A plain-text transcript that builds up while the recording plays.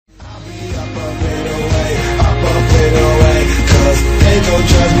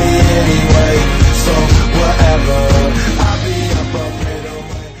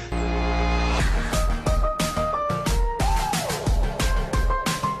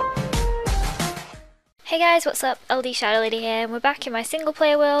Hey guys, what's up? LDShadowLady here, and we're back in my single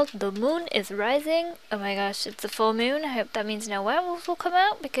player world. The moon is rising. Oh my gosh, it's a full moon. I hope that means no werewolves will come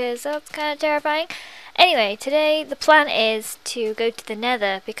out because that's kind of terrifying. Anyway, today the plan is to go to the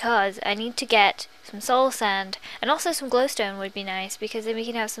Nether because I need to get some soul sand, and also some glowstone would be nice because then we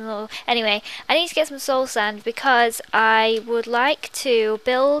can have some little... Anyway, I need to get some soul sand because I would like to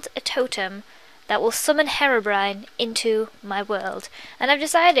build a totem that will summon Herobrine into my world. And I've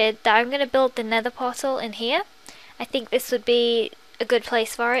decided that I'm going to build the Nether portal in here. I think this would be a good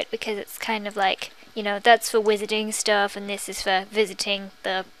place for it because it's kind of like, you know, that's for wizarding stuff and this is for visiting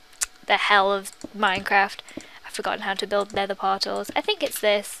the hell of Minecraft. I've forgotten how to build Nether portals. I think it's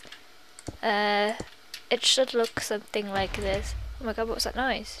this. It should look something like this. Oh my god, what was that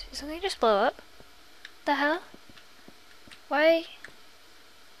noise? Did something just blow up? The hell? Why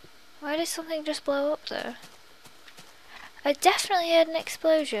did something just blow up there? I definitely heard an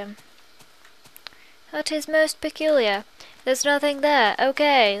explosion. That is most peculiar. There's nothing there.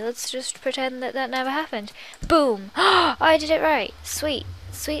 Okay, let's just pretend that that never happened. Boom! I did it right. Sweet.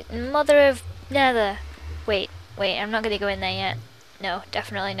 Sweet mother of Nether. Wait, I'm not going to go in there yet. No,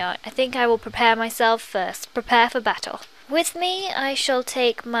 definitely not. I think I will prepare myself first. Prepare for battle. With me, I shall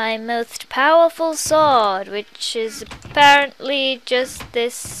take my most powerful sword, which is apparently just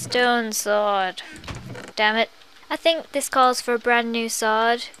this stone sword. Damn it. I think this calls for a brand new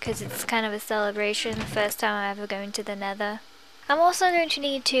sword, because it's kind of a celebration, the first time I'm ever going to the Nether. I'm also going to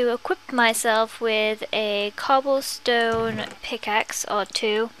need to equip myself with a cobblestone pickaxe, or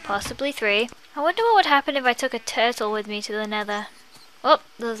 2, possibly 3. I wonder what would happen if I took a turtle with me to the Nether. Well,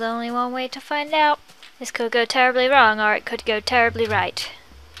 there's only one way to find out. This could go terribly wrong, or it could go terribly right.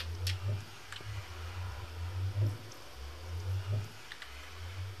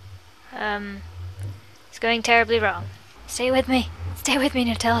 It's going terribly wrong. Stay with me. Stay with me,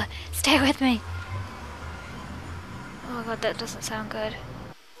 Nutella. Stay with me. Oh god, that doesn't sound good.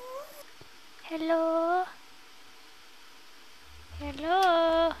 Hello?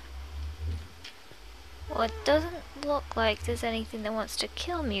 Hello? Well, it doesn't look like there's anything that wants to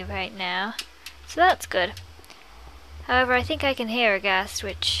kill me right now. So that's good. However, I think I can hear a ghast,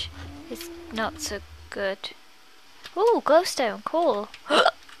 which is not so good. Ooh, glowstone, cool.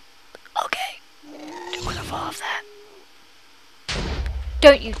 Okay, don't want to fall off that.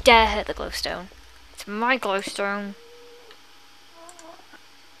 Don't you dare hit the glowstone. It's my glowstone.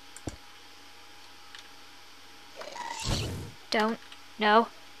 Don't. No.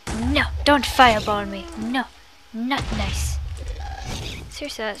 No, don't fireball me. No, not nice.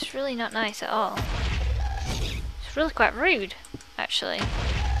 Seriously, that's really not nice at all. It's really quite rude, actually.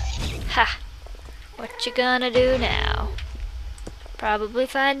 Ha! What you gonna do now? Probably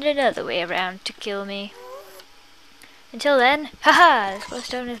find another way around to kill me. Until then, haha! This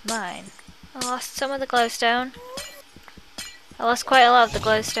glowstone is mine. I lost some of the glowstone. I lost quite a lot of the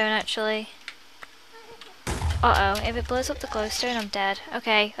glowstone, actually. Uh-oh, if it blows up the glowstone, I'm dead.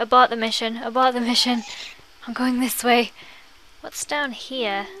 Okay, abort the mission, abort the mission. I'm going this way. What's down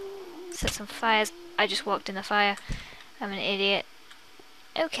here? Set some fires. I just walked in the fire. I'm an idiot.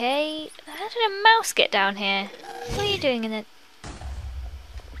 Okay, how did a mouse get down here? What are you doing in it?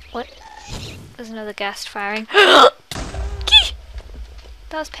 What? There's another ghast firing. That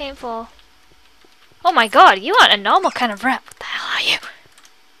was painful. Oh my god, you aren't a normal kind of rep. What the hell are you?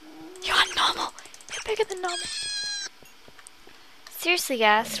 You aren't normal. You're bigger than normal. Seriously,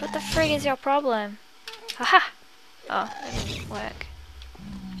 ghast, what the frig is your problem? Haha! Oh, that didn't work.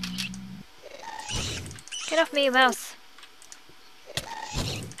 Get off me, you mouse.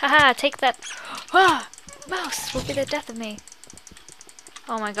 Haha, take that. Ah! Mouse will be the death of me.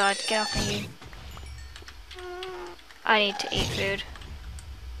 Oh my god, get off me, you. I need to eat food.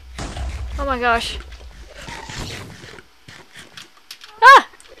 Oh my gosh. Ah!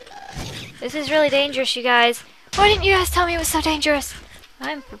 This is really dangerous, you guys. Why didn't you guys tell me it was so dangerous?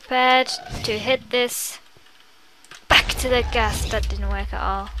 I'm prepared to hit this back to the gas. That didn't work at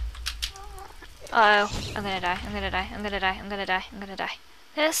all. Uh-oh. I'm gonna die. I'm gonna die. I'm gonna die. I'm gonna die. I'm gonna die.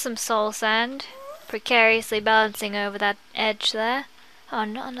 There's some soul sand. Precariously balancing over that edge there. Oh,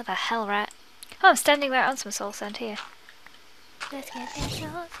 not another hell rat. Oh, I'm standing right on some soul sand here. Let's get this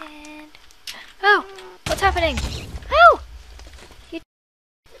soul sand. Oh! What's happening? Oh! You...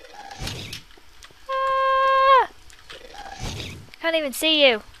 Ah! Can't even see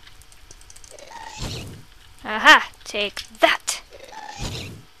you. Aha! Take that!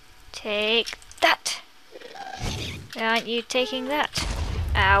 Take that! Why aren't you taking that?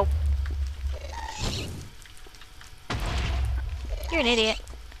 Ow. You're an idiot.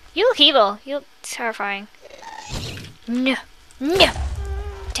 You look evil. You look terrifying. No. No!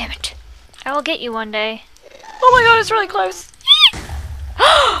 Damn it. I will get you one day. Oh my god, it's really close.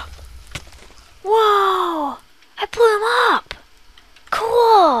 Whoa! I blew him up!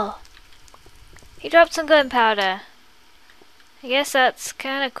 Cool! He dropped some gunpowder. I guess that's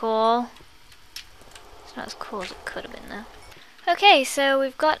kind of cool. It's not as cool as it could have been though. Okay, so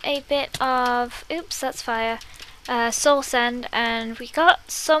we've got a bit of... Oops, that's fire. Soul sand, and we got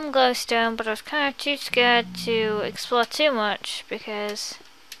some glowstone, but I was kind of too scared to explore too much because...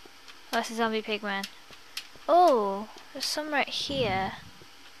 Oh, that's a zombie pigman. Oh, there's some right here.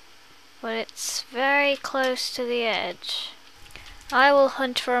 But it's very close to the edge. I will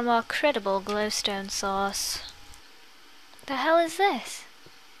hunt for a more credible glowstone source. The hell is this?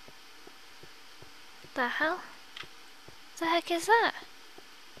 The hell? The heck is that?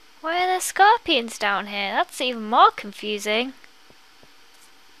 Why are there scorpions down here? That's even more confusing.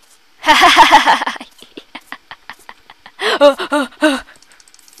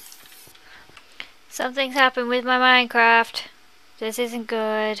 Something's happened with my Minecraft. This isn't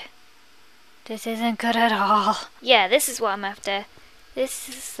good. This isn't good at all. Yeah, this is what I'm after. This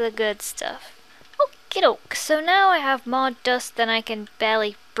is the good stuff. Okie doke. So now I have more dust than I can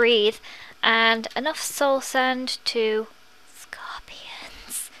barely breathe, and enough soul sand to...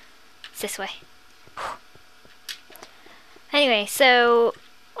 Scorpions. It's this way. Anyway, so...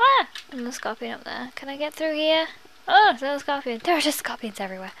 Ah! There's a scorpion up there. Can I get through here? Oh, there's a scorpion. There are just scorpions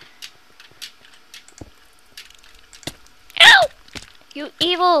everywhere. Ow! You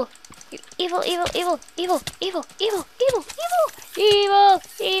evil! You evil, evil, evil, evil, evil, evil, evil, evil,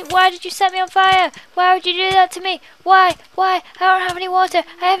 evil! Why did you set me on fire? Why would you do that to me? Why? Why? I don't have any water.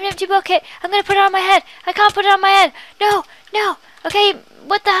 I have an empty bucket. I'm gonna put it on my head. I can't put it on my head. No, no. Okay,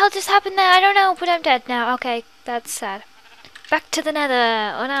 what the hell just happened there? I don't know, but I'm dead now. Okay, that's sad. Back to the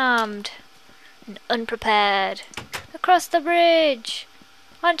Nether, unarmed and unprepared. Across the bridge,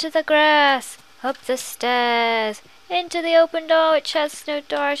 onto the grass, up the stairs, into the open door, which has no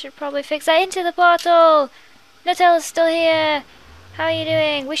door. I should probably fix that. Into the portal. Nutella's still here. How are you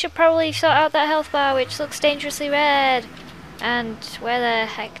doing? We should probably sort out that health bar, which looks dangerously red. And where the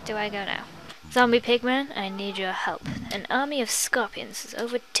heck do I go now? Zombie pigman, I need your help. An army of scorpions has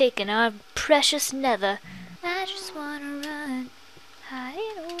overtaken our precious Nether. I just wanna run,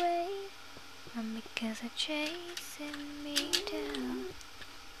 hide away, because they're chasing me down.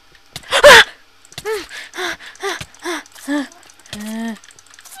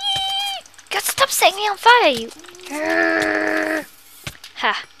 God, stop setting me on fire, you!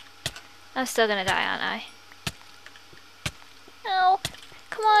 Ha! I'm still gonna die, aren't I? No!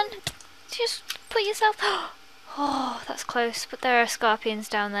 Come on! Just put yourself... Oh, that's close, but there are scorpions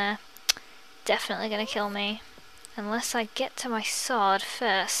down there. Definitely gonna kill me. Unless I get to my sword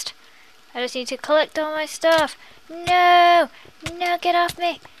first. I just need to collect all my stuff. No! No, get off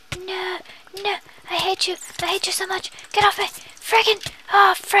me! No! No! I hate you! I hate you so much! Get off me! Frickin'!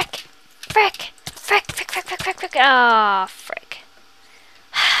 Oh, frick! Frick! Frick! Frick! Frick! Frick! Frick! Frick! Oh, frick!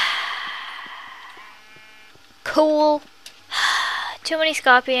 Cool! Too many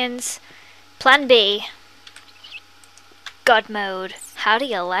scorpions. Plan B. God mode. How do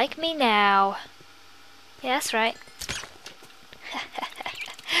you like me now? Yeah, that's right.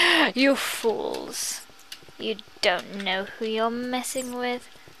 You fools. You don't know who you're messing with.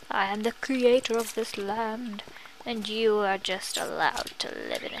 I am the creator of this land, and you are just allowed to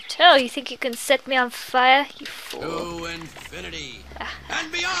live in it. Oh, you think you can set me on fire, you fool? To infinity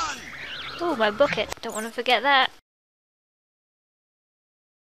and beyond! Oh, my bucket. Don't want to forget that.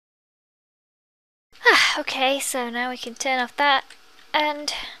 Okay, so now we can turn off that,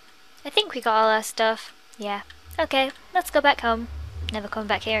 and I think we got all our stuff. Yeah. Okay, let's go back home. Never come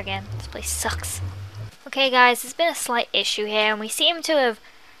back here again. This place sucks. Okay guys, there's been a slight issue here, and we seem to have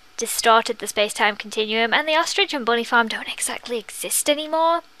distorted the space-time continuum, and the ostrich and bunny farm don't exactly exist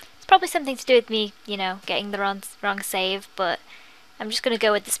anymore. It's probably something to do with me, you know, getting the wrong save, but I'm just gonna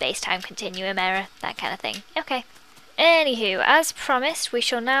go with the space-time continuum error, that kind of thing. Okay. Anywho, as promised, we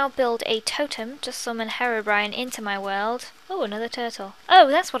shall now build a totem to summon Herobrine into my world. Oh, another turtle. Oh,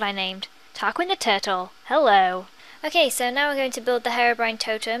 that's what I named. Tarquin the turtle. Hello. Okay, so now we're going to build the Herobrine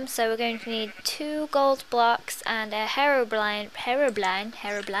totem. So we're going to need 2 gold blocks and a Herobrine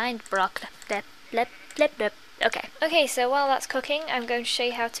block. Okay, so while that's cooking, I'm going to show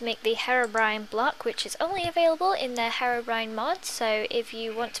you how to make the Herobrine block, which is only available in the Herobrine mod. So if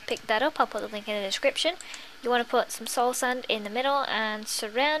you want to pick that up, I'll put the link in the description. You want to put some soul sand in the middle and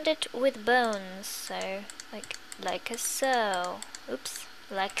surround it with bones. So, like so. Oops,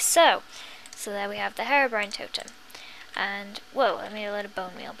 like so. So there we have the Herobrine totem. And, whoa, I made a lot of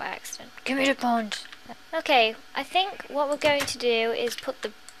bone meal by accident. Give me the bones! Okay, I think what we're going to do is put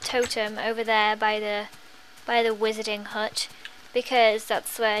the totem over there by the wizarding hut, because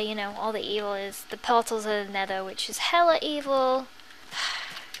that's where, you know, all the evil is. The portals of the Nether, which is hella evil.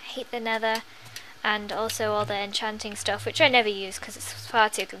 Hate the Nether. And also all the enchanting stuff, which I never use because it's far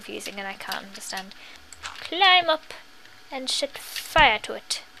too confusing and I can't understand. Climb up and set fire to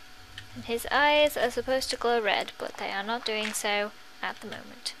it. And his eyes are supposed to glow red, but they are not doing so at the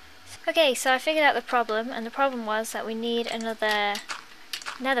moment. Okay, so I figured out the problem, and the problem was that we need another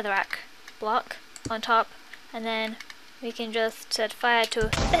netherrack block on top, and then we can just set fire to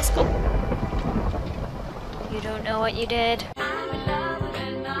this. Oh! You don't know what you did.